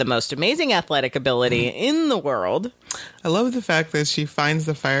got the most amazing athletic ability in the world. I love the fact that she finds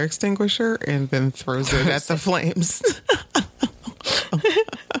the fire extinguisher and then throws it at the flames.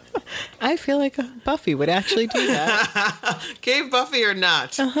 I feel like Buffy would actually do that. Cave Buffy or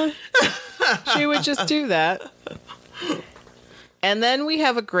not. She would just do that. And then we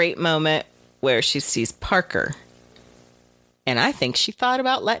have a great moment where she sees Parker. And I think she thought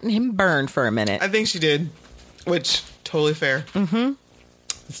about letting him burn for a minute. I think she did, which totally fair. Mm-hmm.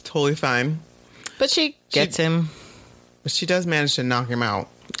 It's totally fine. But she gets him. But she does manage to knock him out.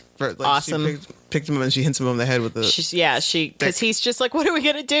 Awesome. She picked him up and she hits him on the head with the... Because he's just like, what are we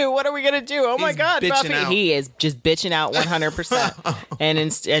going to do? What are we going to do? Oh my God, Buffy. Out. He is just bitching out 100%.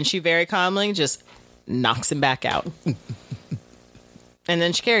 And she very calmly just knocks him back out. And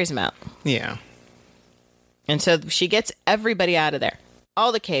then she carries him out. Yeah. And so she gets everybody out of there.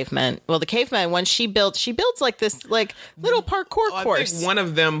 All the cavemen. Well, the cavemen, when she builds like this like little parkour course. I think one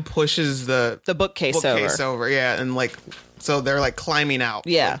of them pushes the bookcase over. Yeah, and like so they're like climbing out.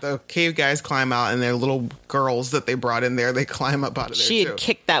 Yeah. The cave guys climb out, and their little girls that they brought in there, they climb up out of there. She had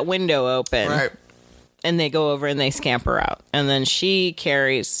kicked that window open. Right. And they go over and they scamper out. And then she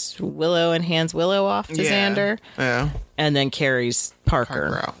carries Willow and hands Willow off to Xander. Yeah. And then carries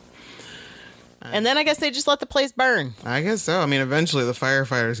Parker out. And then I guess they just let the place burn. I guess so. I mean, eventually the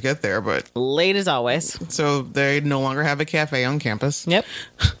firefighters get there, but... Late as always. So they no longer have a cafe on campus. Yep.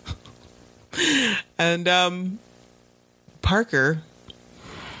 And Parker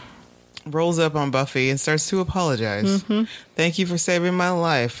rolls up on Buffy and starts to apologize. Mm-hmm. Thank you for saving my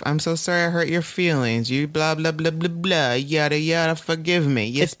life. I'm so sorry I hurt your feelings. You blah, blah, blah, blah, blah, yada, yada, forgive me.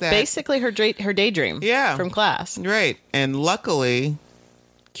 Yes, it's basically her daydream from class. Right. And luckily...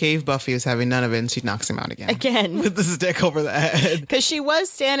 Cave Buffy is having none of it, and she knocks him out again. With the stick over the head. Because she was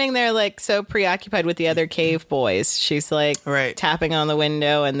standing there, like, so preoccupied with the other cave boys. She's, like, tapping on the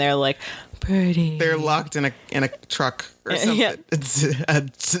window, and they're like, pretty. They're locked in a truck or something. Yeah.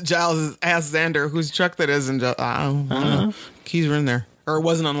 Giles asks Xander whose truck that is, and I don't know. Keys were in there. Or it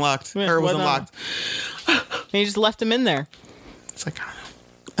wasn't unlocked. Or it wasn't locked. And he just left them in there. It's like, I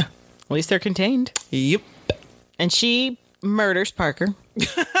don't know. At least they're contained. Yep. And she murders Parker.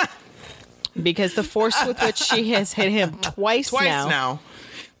 Because the force with which she has hit him twice now.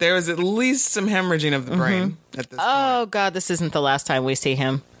 There is at least some hemorrhaging of the brain at this point. Oh, God, this isn't the last time we see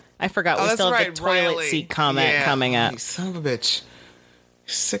him. I forgot. We still have the toilet seat comment coming up. You son of a bitch.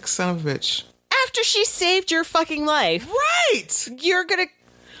 Sick son of a bitch. After she saved your fucking life, Right. you're gonna...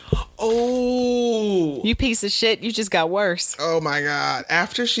 Oh. You piece of shit, you just got worse. Oh my God.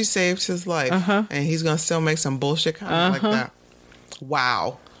 After she saved his life, and he's going to still make some bullshit comment like that.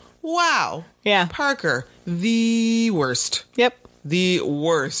 Wow. Wow. Yeah. Parker, the worst. Yep. The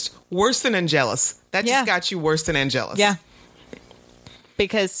worst. Worse than Angelus. That just Yeah. got you worse than Angelus. Yeah.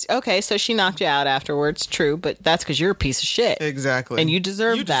 Because, okay, so she knocked you out afterwards, true, but that's because you're a piece of shit. Exactly. And you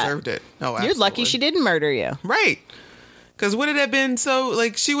deserved that. You deserved it. Oh, absolutely. You're lucky she didn't murder you. Right. Because would it have been so,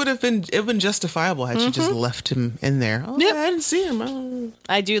 like, she would have been, it would have been justifiable had she just left him in there. Oh, Yep. I didn't see him. Oh.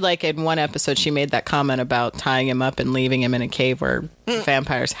 I do like in one episode she made that comment about tying him up and leaving him in a cave where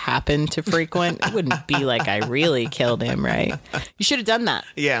vampires happen to frequent. It wouldn't be like I really killed him, right? You should have done that.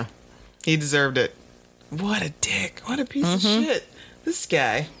 Yeah. He deserved it. What a dick. What a piece of shit. This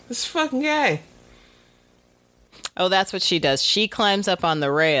guy. This fucking guy. Oh, that's what she does. She climbs up on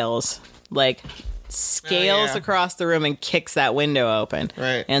the rails, like scales Oh, yeah. across the room and kicks that window open.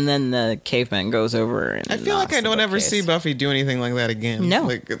 Right. And then the caveman goes over and I feel like knocks I don't the ever see bookcase. Buffy do anything like that again. No.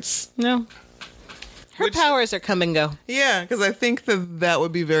 Like, it's... No. Her Which- powers are come and go. Yeah, because I think that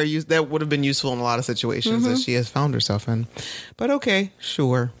would be that would have been useful in a lot of situations that she has found herself in. But okay,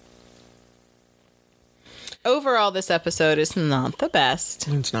 sure. Overall, this episode is not the best,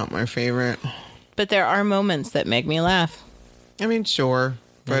 It's not my favorite. but there are moments that make me laugh. I mean, sure.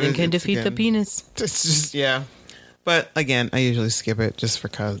 Nothing can it's, defeat the again, penis. It's just, yeah. But again, I usually skip it just for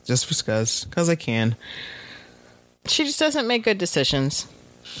because I can. She just doesn't make good decisions.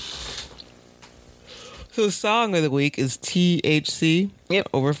 So the song of the week is THC.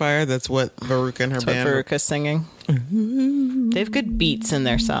 Yep. Overfire. That's what Veruca and her That's what band. Veruca's singing. They have good beats in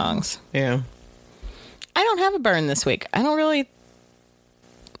their songs. Yeah. I don't have a burn this week. I don't really...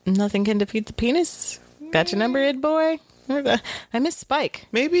 Nothing can defeat the penis. Got your number, Ed boy? I miss Spike.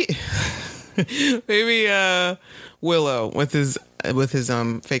 Maybe Willow with his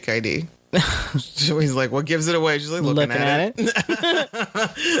fake ID. So he's like, what gives it away? She's like looking at it.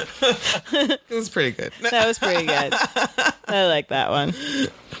 It was pretty good. That was pretty good. I like that one.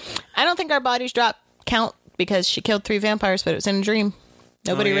 I don't think our bodies drop count because she killed 3 vampires, but it was in a dream.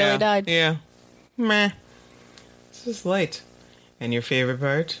 Nobody Oh, yeah. really died. Yeah. Meh. It's just light. And your favorite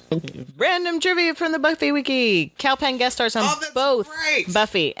part? Random trivia from the Buffy Wiki. Cal Penn guest stars on Oh, that's both right.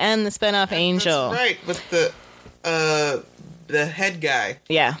 Buffy and the spinoff Angel. That's right. With the head guy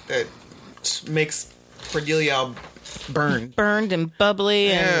Yeah. that makes Cordelia burn. Burned and bubbly.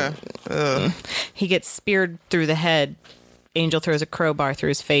 Yeah. And he gets speared through the head. Angel throws a crowbar through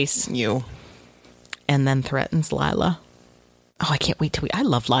his face You. and then threatens Lila. Oh, I can't wait till I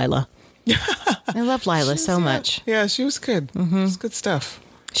love Lila. I love Lila so much. Yeah, she was good. Mm-hmm. It's good stuff.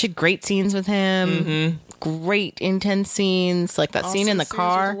 She had great scenes with him. Mm-hmm. Great intense scenes, like that scene in the Awesome scenes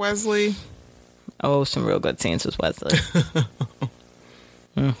car. with Wesley. Oh, some real good scenes with Wesley.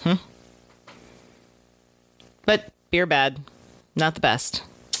 But beer bad, not the best.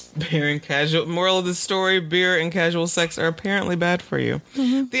 Beer and casual. Moral of the story: beer and casual sex are apparently bad for you.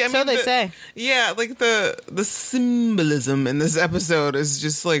 So they say. Yeah, like the symbolism in this episode is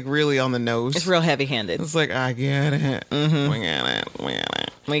just like really on the nose. It's real heavy-handed. It's like I get it. We get it. We get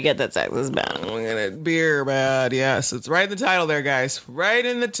it. We get that sex is bad. We get it. Beer bad. Yes, it's right in the title there, guys. Right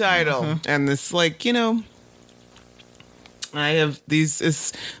in the title. And this, like, you know, I have these.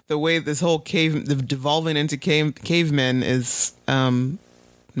 Is the way this whole devolving into cavemen is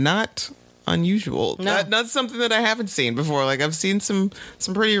not unusual. No. Not something that I haven't seen before. Like I've seen some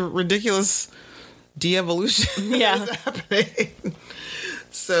pretty ridiculous de-evolution Yeah. that is happening.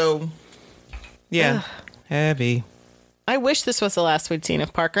 So yeah, heavy. I wish this was the last we'd seen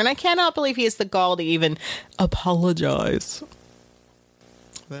of Parker, and I cannot believe he has the gall to even apologize.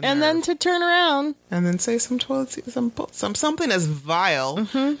 And then to turn around. and then say some something as vile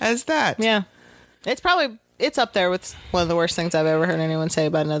as that. Yeah. It's up there with one of the worst things I've ever heard anyone say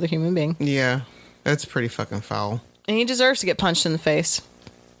about another human being. Yeah, that's pretty fucking foul. And he deserves to get punched in the face.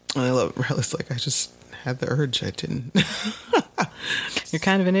 And I love Riley's like, I just had the urge, I didn't. You're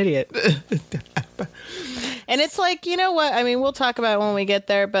kind of an idiot. And it's like, you know what? I mean, we'll talk about it when we get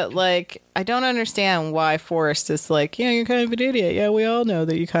there, but like, I don't understand why Forrest is like, yeah, you're kind of an idiot. Yeah, we all know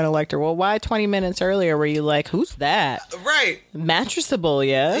that you kind of liked her. Well, why 20 minutes earlier were you like, who's that? Right. Mattressable,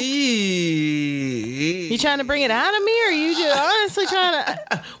 yeah? You trying to bring it out of me, or are you just honestly trying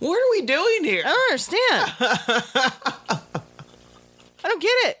to... What are we doing here? I don't understand. I don't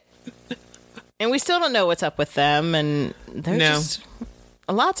get it. And we still don't know what's up with them, and they're just...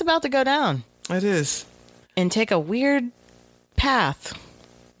 A lot's about to go down. It is. And take a weird path.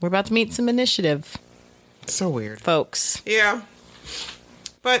 We're about to meet some initiative So weird. folks. Yeah.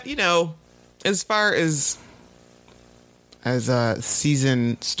 But, you know, As far as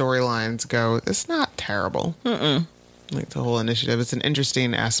season storylines go, it's not terrible. Like the whole initiative, it's an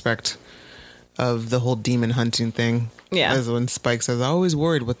interesting aspect of the whole demon hunting thing. Yeah. As when Spike says, I always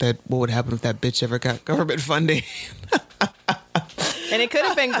worried what would happen if that bitch ever got government funding. And it could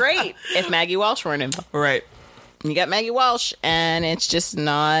have been great if Maggie Walsh weren't involved. Right. You got Maggie Walsh, and it's just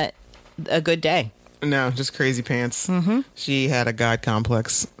not a good day. No, just crazy pants. She had a god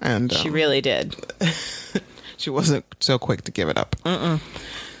complex, and She really did. she wasn't so quick to give it up.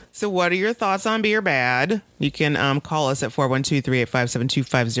 So what are your thoughts on Be or Bad? You can call us at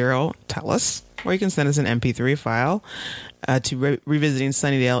 412-385-7250. Tell us. Or you can send us an MP3 file to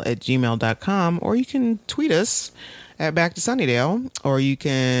revisitingsunnydale@gmail.com. Or you can tweet us at Back to Sunnydale. Or you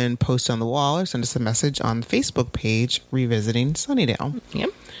can post on the wall or send us a message on the Facebook page, Revisiting Sunnydale. Yep.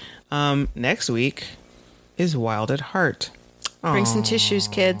 Next week is Wild at Heart. Bring some tissues,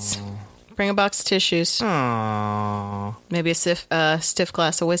 kids. Bring a box of tissues. Aww. Maybe a stiff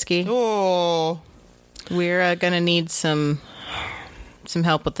glass of whiskey. Oh. We're going to need some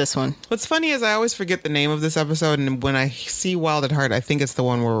help with this one. What's funny is I always forget the name of this episode, and when I see Wild at Heart, I think it's the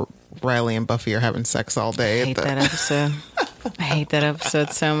one where Riley and Buffy are having sex all day. I hate that episode. I hate that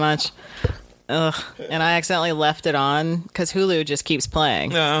episode so much. Ugh. And I accidentally left it on because Hulu just keeps playing.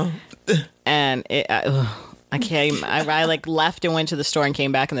 No. And I like left and went to the store and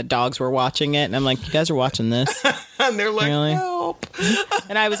came back and the dogs were watching it. And I'm like, you guys are watching this? And they're like, Really? help.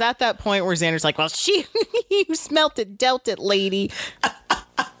 And I was at that point where Xander's like, well, you smelt it, dealt it, lady.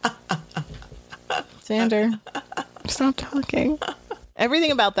 Xander, stop talking.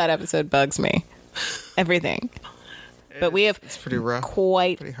 Everything about that episode bugs me. Everything. But we have It's pretty rough.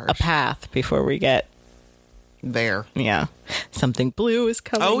 quite Pretty a harsh. path before we get, There. yeah. Something blue is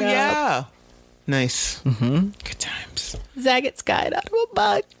coming Oh, up. yeah. Nice. Good times. Zagat's guide out of a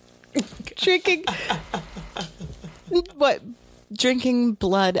bug. Drinking. What? Drinking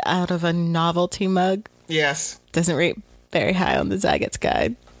blood out of a novelty mug Yes. doesn't rate very high on the Zagat's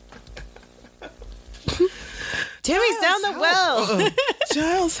guide. Timmy's down the well.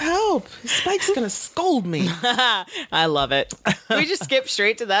 Giles, help. Spike's going to scold me. I love it. We just skip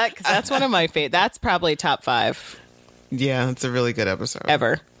straight to that because that's one of my favorite. That's probably top 5 Yeah, it's a really good episode.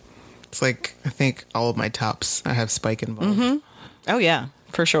 ever. It's like, I think all of my tops, I have Spike involved. Oh, yeah,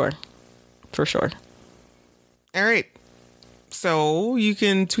 for sure. For sure. All right. So you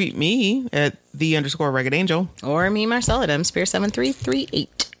can tweet me at _Ragged Angel. Or me, Marcella, at mspear7338.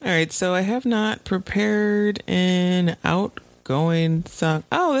 All right. So I have not prepared an outgoing song.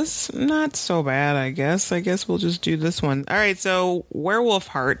 Oh, this is not so bad, I guess. I guess we'll just do this one. All right. So Werewolf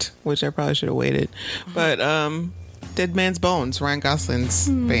Heart, which I probably should have waited. But Dead Man's Bones, Ryan Gosling's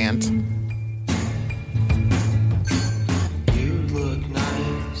band. You look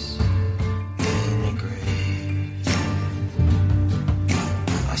nice in the grave.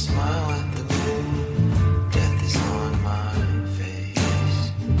 I smile at the moon, death is on my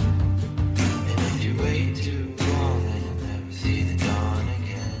face. And if you wait too long, then you'll never see the dawn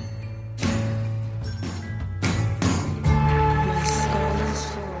again. My skull is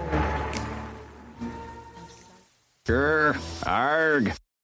full. Sure, arg.